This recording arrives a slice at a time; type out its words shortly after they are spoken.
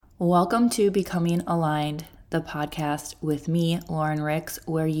Welcome to Becoming Aligned, the podcast with me, Lauren Ricks,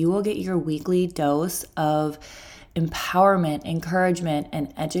 where you will get your weekly dose of empowerment, encouragement,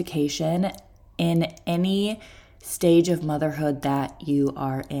 and education in any stage of motherhood that you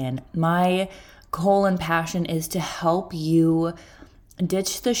are in. My goal and passion is to help you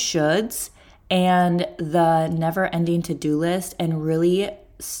ditch the shoulds and the never-ending to-do list and really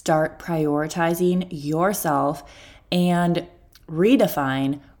start prioritizing yourself and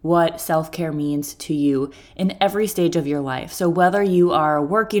redefine what self-care means to you in every stage of your life. So whether you are a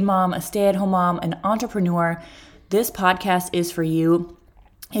working mom, a stay-at-home mom, an entrepreneur, this podcast is for you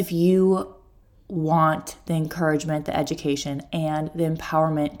if you want the encouragement, the education, and the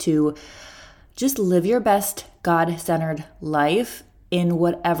empowerment to just live your best God-centered life in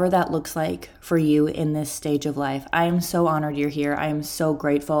whatever that looks like for you in this stage of life. I am so honored you're here. I am so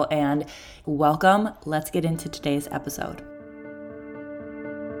grateful and welcome. Let's get into today's episode.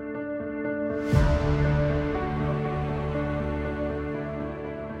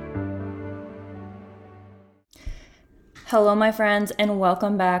 Hello, my friends, and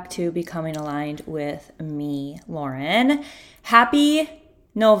welcome back to Becoming Aligned with me, Lauren. Happy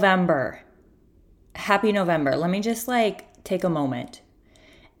November. Happy November. Let me just take a moment.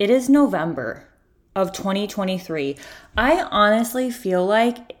 It is November of 2023. I honestly feel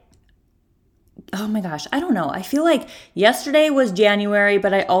like, oh my gosh, I don't know. I feel like yesterday was January,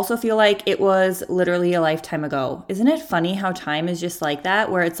 but I also feel like it was literally a lifetime ago. Isn't it funny how time is just like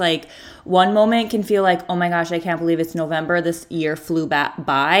that? Where it's like one moment can feel like, oh my gosh, I can't believe it's November. This year flew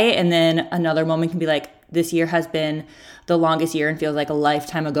by. And then another moment can be like, this year has been the longest year and feels like a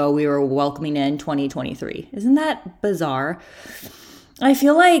lifetime ago we were welcoming in 2023. Isn't that bizarre? I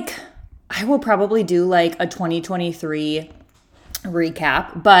feel like I will probably do a 2023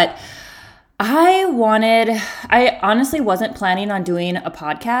 recap, but I honestly wasn't planning on doing a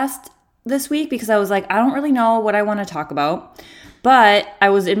podcast this week because I was like, I don't really know what I want to talk about. But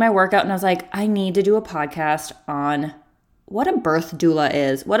I was in my workout and I was like, I need to do a podcast on what a birth doula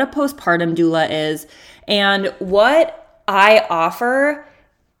is, what a postpartum doula is, and what I offer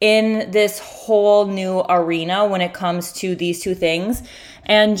in this whole new arena when it comes to these two things.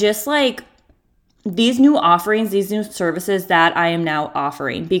 And just these new offerings, these new services that I am now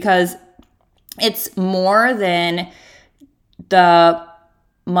offering, because it's more than the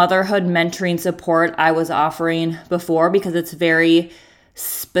motherhood mentoring support I was offering before, because it's very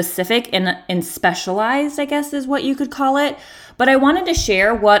specific and specialized, I guess is what you could call it. But I wanted to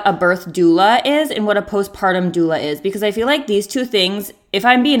share what a birth doula is and what a postpartum doula is, because I feel like these two things, if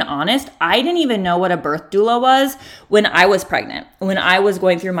I'm being honest, I didn't even know what a birth doula was when I was pregnant, when I was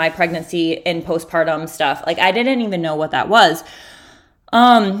going through my pregnancy and postpartum stuff. I didn't even know what that was.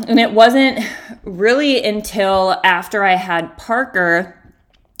 And it wasn't really until after I had Parker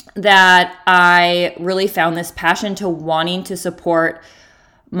that I really found this passion to wanting to support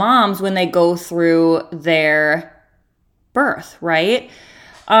moms when they go through their birth, right?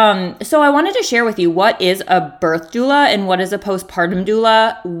 So I wanted to share with you what is a birth doula and what is a postpartum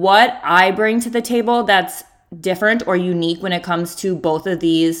doula, what I bring to the table that's different or unique when it comes to both of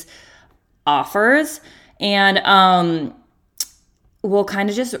these offers. And, we'll kind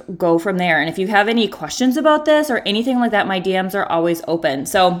of just go from there. And if you have any questions about this or anything like that, my DMs are always open.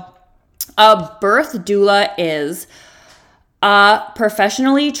 So a birth doula is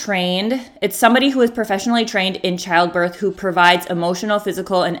it's somebody who is professionally trained in childbirth who provides emotional,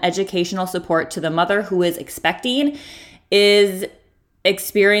 physical, and educational support to the mother who is expecting, is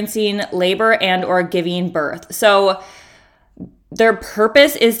experiencing labor, and or giving birth. So their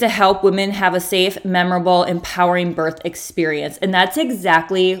purpose is to help women have a safe, memorable, empowering birth experience. And that's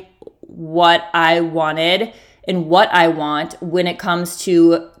exactly what I wanted and what I want when it comes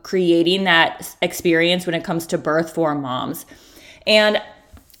to creating that experience when it comes to birth for moms. And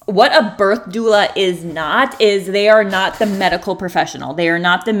what a birth doula is they are not the medical professional. They are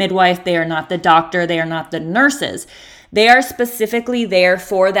not the midwife. They are not the doctor. They are not the nurses. They are specifically there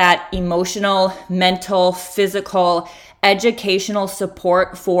for that emotional, mental, physical, educational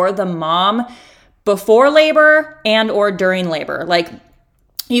support for the mom before labor and or during labor.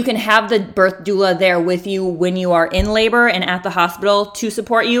 You can have the birth doula there with you when you are in labor and at the hospital to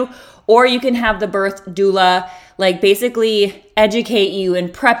support you, or you can have the birth doula basically educate you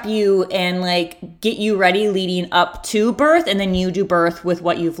and prep you and get you ready leading up to birth, and then you do birth with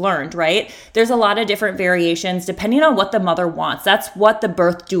what you've learned, right? There's a lot of different variations depending on what the mother wants. That's what the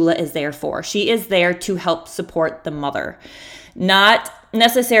birth doula is there for. She is there to help support the mother, not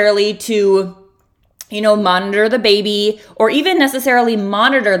necessarily to monitor the baby or even necessarily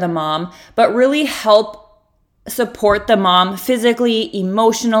monitor the mom, but really help support the mom physically,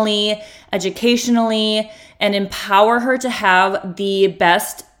 emotionally, educationally, and empower her to have the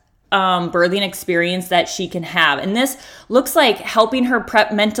best birthing experience that she can have. And this looks like helping her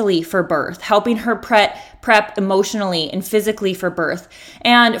prep mentally for birth, helping her prep emotionally and physically for birth.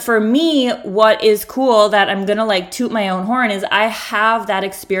 And for me, what is cool that I'm gonna like toot my own horn is I have that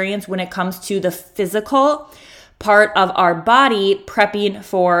experience when it comes to the physical part of our body prepping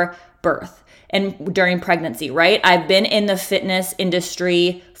for birth and during pregnancy, right? I've been in the fitness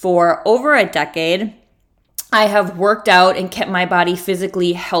industry for over a decade. I have worked out and kept my body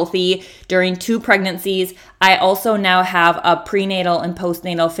physically healthy during 2 pregnancies. I also now have a prenatal and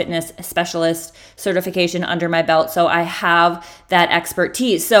postnatal fitness specialist certification under my belt, so I have that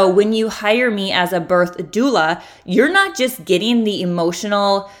expertise. So when you hire me as a birth doula, you're not just getting the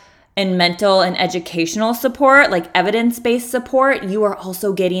emotional and mental and educational support, like evidence-based support, you are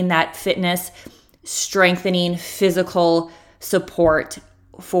also getting that fitness, strengthening, physical support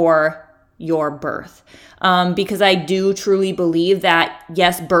for your birth. Because I do truly believe that,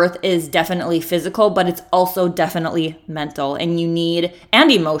 yes, birth is definitely physical, but it's also definitely mental and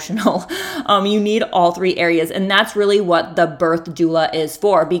emotional. You need all 3 areas. And that's really what the birth doula is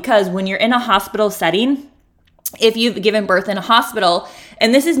for. Because when you're in a hospital setting, if you've given birth in a hospital,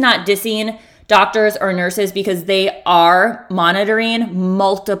 and this is not dissing doctors or nurses because they are monitoring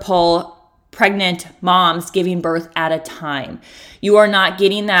multiple pregnant moms giving birth at a time. You are not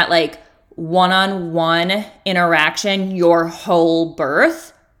getting that like one-on-one interaction your whole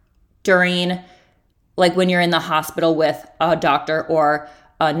birth during like when you're in the hospital with a doctor or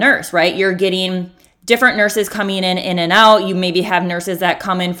a nurse, right? You're getting different nurses coming in and out. You maybe have nurses that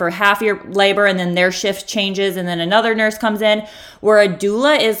come in for half your labor and then their shift changes and then another nurse comes in, where a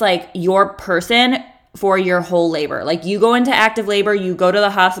doula is like your person for your whole labor. Like you go into active labor, you go to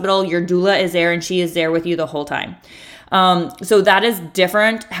the hospital, your doula is there and she is there with you the whole time. So that is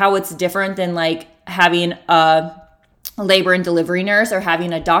different, how it's different than like having a labor and delivery nurse or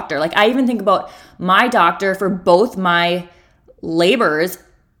having a doctor. Like I even think about my doctor for both my labors.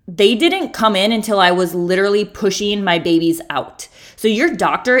 They didn't come in until I was literally pushing my babies out. So your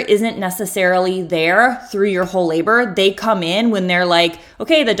doctor isn't necessarily there through your whole labor. They come in when they're like,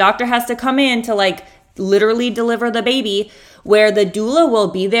 okay, the doctor has to come in to like literally deliver the baby, where the doula will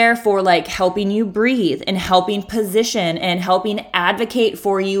be there for like helping you breathe and helping position and helping advocate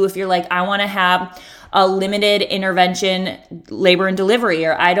for you if you're like, I want to have a limited intervention labor and delivery,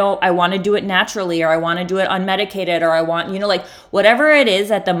 or I want to do it naturally, or I want to do it unmedicated, or I want, like whatever it is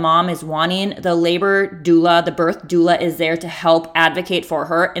that the mom is wanting, the labor doula, the birth doula is there to help advocate for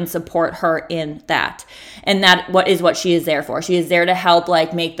her and support her in that. And that what she is there for. She is there to help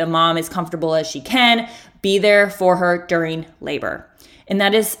like make the mom as comfortable as she can, be there for her during labor. And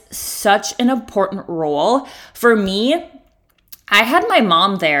that is such an important role. For me, I had my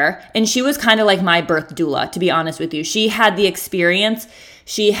mom there and she was kind of like my birth doula, to be honest with you. She had the experience.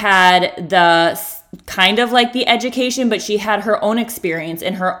 She had the kind of like the education, but she had her own experience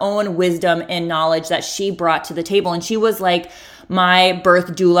and her own wisdom and knowledge that she brought to the table. And she was like my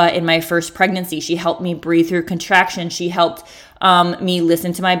birth doula in my first pregnancy. She helped me breathe through contraction. She helped me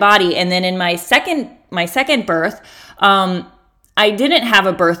listen to my body. And then in my second birth, I didn't have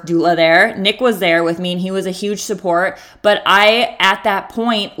a birth doula there. Nick was there with me and he was a huge support. But I, at that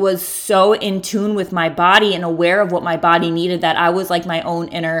point, was so in tune with my body and aware of what my body needed that I was like my own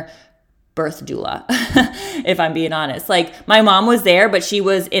inner birth doula, if I'm being honest. Like my mom was there, but she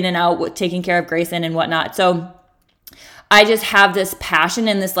was in and out with taking care of Grayson and whatnot. So I just have this passion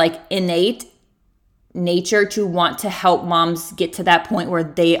and this like innate nature to want to help moms get to that point where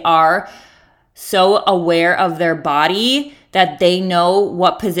they are so aware of their body that they know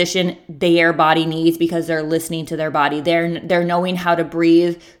what position their body needs because they're listening to their body. They're knowing how to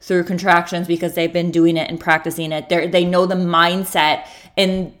breathe through contractions because they've been doing it and practicing it. They know the mindset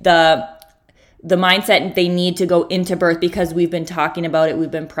and the mindset they need to go into birth because we've been talking about it, we've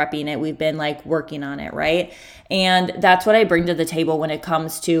been prepping it, we've been like working on it, right? And that's what I bring to the table when it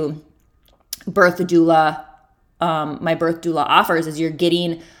comes to birth doula. My birth doula offers is you're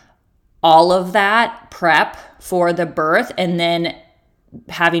getting all of that prep for the birth and then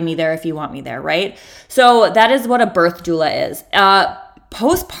having me there if you want me there, right? So that is what a birth doula is.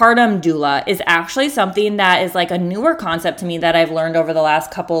 Postpartum doula is actually something that is like a newer concept to me that I've learned over the last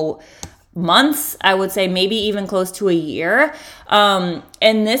couple months, I would say maybe even close to a year. And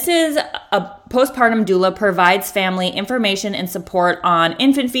this is a postpartum doula provides family information and support on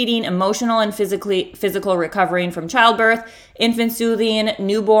infant feeding, emotional and physical recovering from childbirth, infant soothing,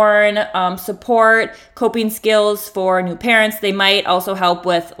 newborn support, coping skills for new parents. They might also help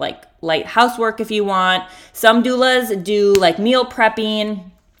with like light housework if you want. Some doulas do like meal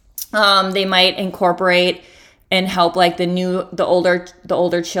prepping. They might incorporate and help like the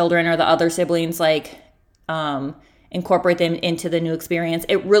older children or the other siblings, like incorporate them into the new experience.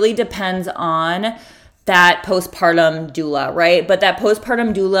 It really depends on that postpartum doula, right? But that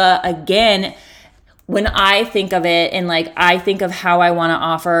postpartum doula, again, when I think of it and like I think of how I want to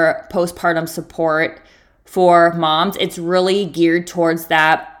offer postpartum support for moms, it's really geared towards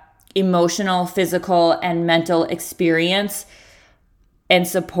that emotional, physical, and mental experience and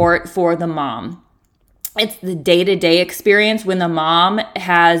support for the mom. It's the day-to-day experience when the mom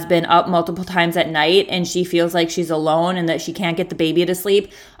has been up multiple times at night and she feels like she's alone and that she can't get the baby to sleep.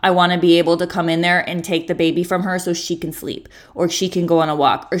 I want to be able to come in there and take the baby from her so she can sleep, or she can go on a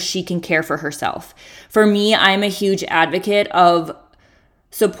walk, or she can care for herself. For me, I'm a huge advocate of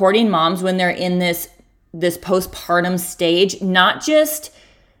supporting moms when they're in this postpartum stage, not just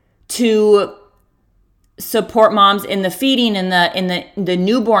to support moms in the feeding and the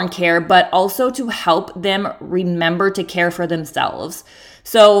newborn care, but also to help them remember to care for themselves.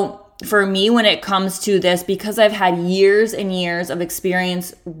 So for me, when it comes to this, because I've had years and years of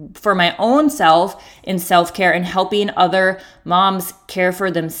experience for my own self in self-care and helping other moms care for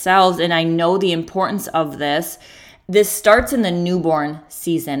themselves, and I know the importance of this starts in the newborn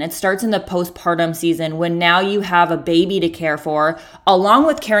season. It starts in the postpartum season when now you have a baby to care for, along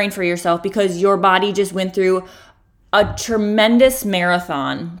with caring for yourself, because your body just went through a tremendous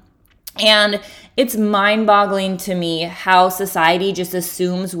marathon. And it's mind-boggling to me how society just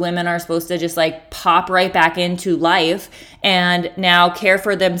assumes women are supposed to just like pop right back into life and now care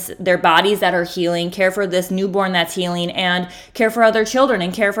for their bodies that are healing, care for this newborn that's healing, and care for other children,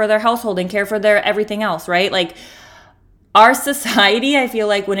 and care for their household, and care for their everything else, right? Like, our society, I feel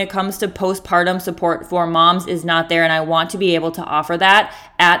like when it comes to postpartum support for moms, is not there, and I want to be able to offer that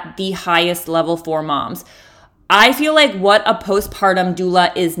at the highest level for moms. I feel like what a postpartum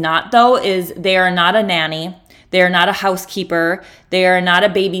doula is not, though, is they are not a nanny. They are not a housekeeper. They are not a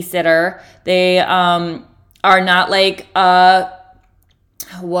babysitter. They are not like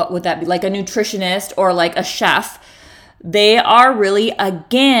what would that be? Like a nutritionist or like a chef. They are really,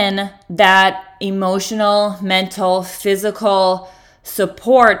 again, that emotional, mental, physical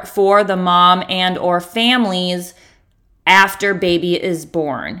support for the mom and or families after baby is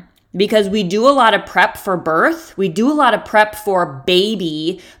born. Because we do a lot of prep for birth, we do a lot of prep for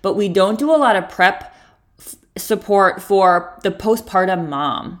baby, but we don't do a lot of prep support for the postpartum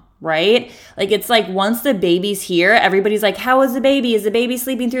mom, right? Like, it's like once the baby's here, everybody's like, how is the baby? Is the baby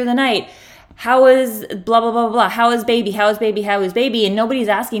sleeping through the night? How is blah, blah, blah, blah. How is baby? How is baby? How is baby? And nobody's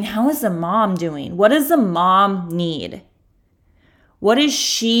asking, how is the mom doing? What does the mom need? What is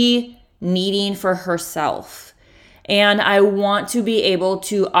she needing for herself? And I want to be able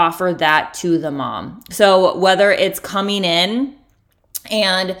to offer that to the mom. So whether it's coming in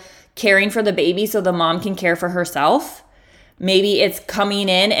and caring for the baby so the mom can care for herself, maybe it's coming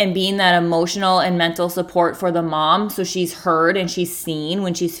in and being that emotional and mental support for the mom so she's heard and she's seen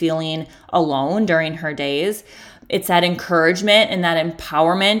when she's feeling alone during her days. It's that encouragement and that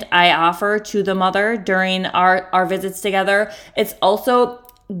empowerment I offer to the mother during our visits together. It's also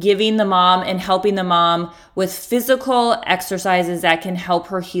giving the mom and helping the mom with physical exercises that can help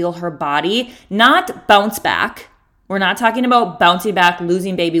her heal her body, not bounce back. We're not talking about bouncing back,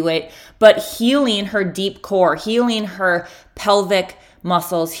 losing baby weight, but healing her deep core, healing her pelvic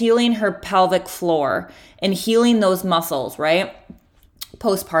muscles, healing her pelvic floor, and healing those muscles, right?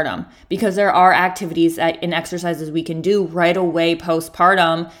 Postpartum, because there are activities and exercises we can do right away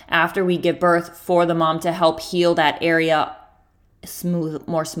postpartum after we give birth for the mom to help heal that area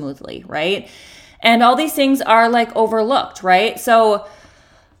more smoothly, right? And all these things are like overlooked, right? So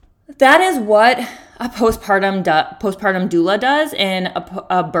that is what a postpartum doula does and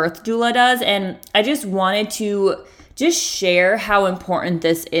a birth doula does. And I just wanted to just share how important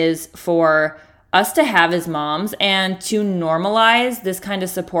this is for us to have as moms and to normalize this kind of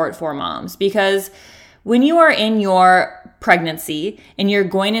support for moms. Because when you are in your pregnancy and you're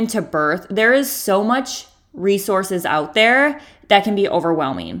going into birth, there is so much resources out there that can be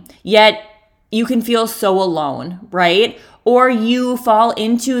overwhelming. Yet you can feel so alone, right? Or you fall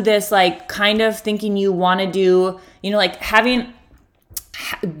into this like kind of thinking you want to do, like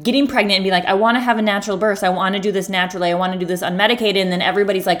getting pregnant and be like, I want to have a natural birth. I want to do this naturally. I want to do this unmedicated. And then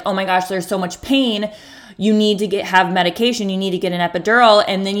everybody's like, oh my gosh, there's so much pain. You need to have medication. You need to get an epidural.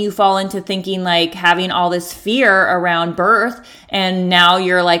 And then you fall into thinking like having all this fear around birth. And now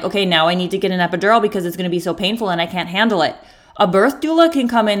you're like, okay, now I need to get an epidural because it's going to be so painful and I can't handle it. A birth doula can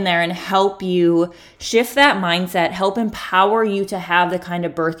come in there and help you shift that mindset, help empower you to have the kind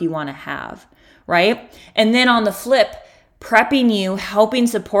of birth you want to have, right? And then on the flip, prepping you, helping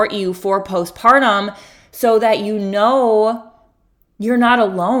support you for postpartum so that you know you're not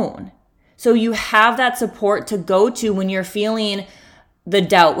alone. So you have that support to go to when you're feeling the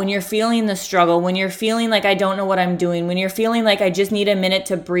doubt, when you're feeling the struggle, when you're feeling like I don't know what I'm doing, when you're feeling like I just need a minute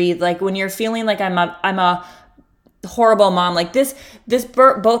to breathe, like when you're feeling like I'm a horrible mom, like both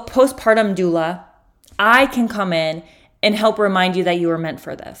postpartum doula, I can come in and help remind you that you were meant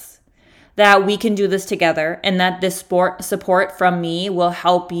for this, that we can do this together, and that this support from me will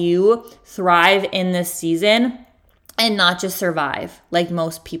help you thrive in this season and not just survive like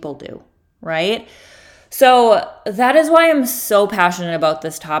most people do, right? So that is why I'm so passionate about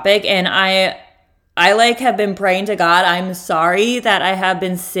this topic. And I have been praying to God. I'm sorry that I have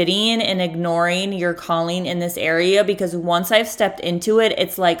been sitting and ignoring your calling in this area, because once I've stepped into it,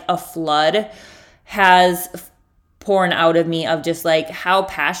 it's like a flood has poured out of me of just like how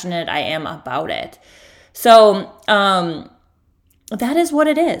passionate I am about it. So that is what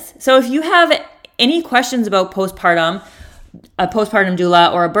it is. So if you have any questions about postpartum, a postpartum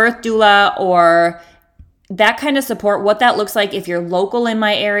doula or a birth doula or that kind of support, what that looks like if you're local in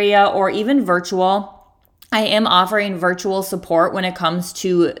my area or even virtual, I am offering virtual support when it comes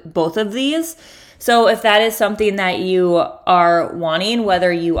to both of these. So if that is something that you are wanting,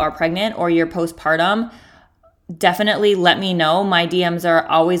 whether you are pregnant or you're postpartum, definitely let me know. My DMs are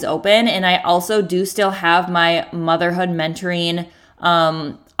always open. And I also do still have my motherhood mentoring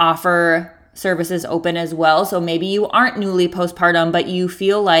offer services open as well. So maybe you aren't newly postpartum, but you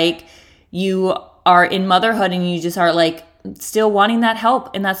feel like you are in motherhood and you just are like still wanting that help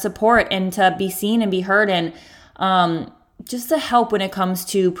and that support and to be seen and be heard, and just the help when it comes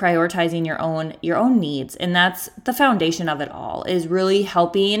to prioritizing your own needs. And that's the foundation of it all, is really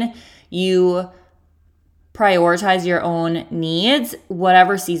helping you prioritize your own needs,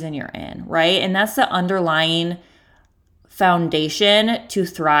 whatever season you're in, right? And that's the underlying foundation to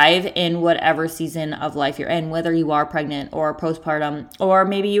thrive in whatever season of life you're in, whether you are pregnant or postpartum, or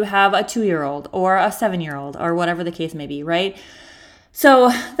maybe you have a 2-year-old or a 7-year-old or whatever the case may be, right? So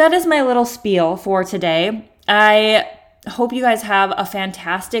that is my little spiel for today. I hope you guys have a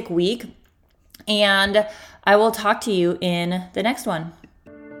fantastic week, and I will talk to you in the next one.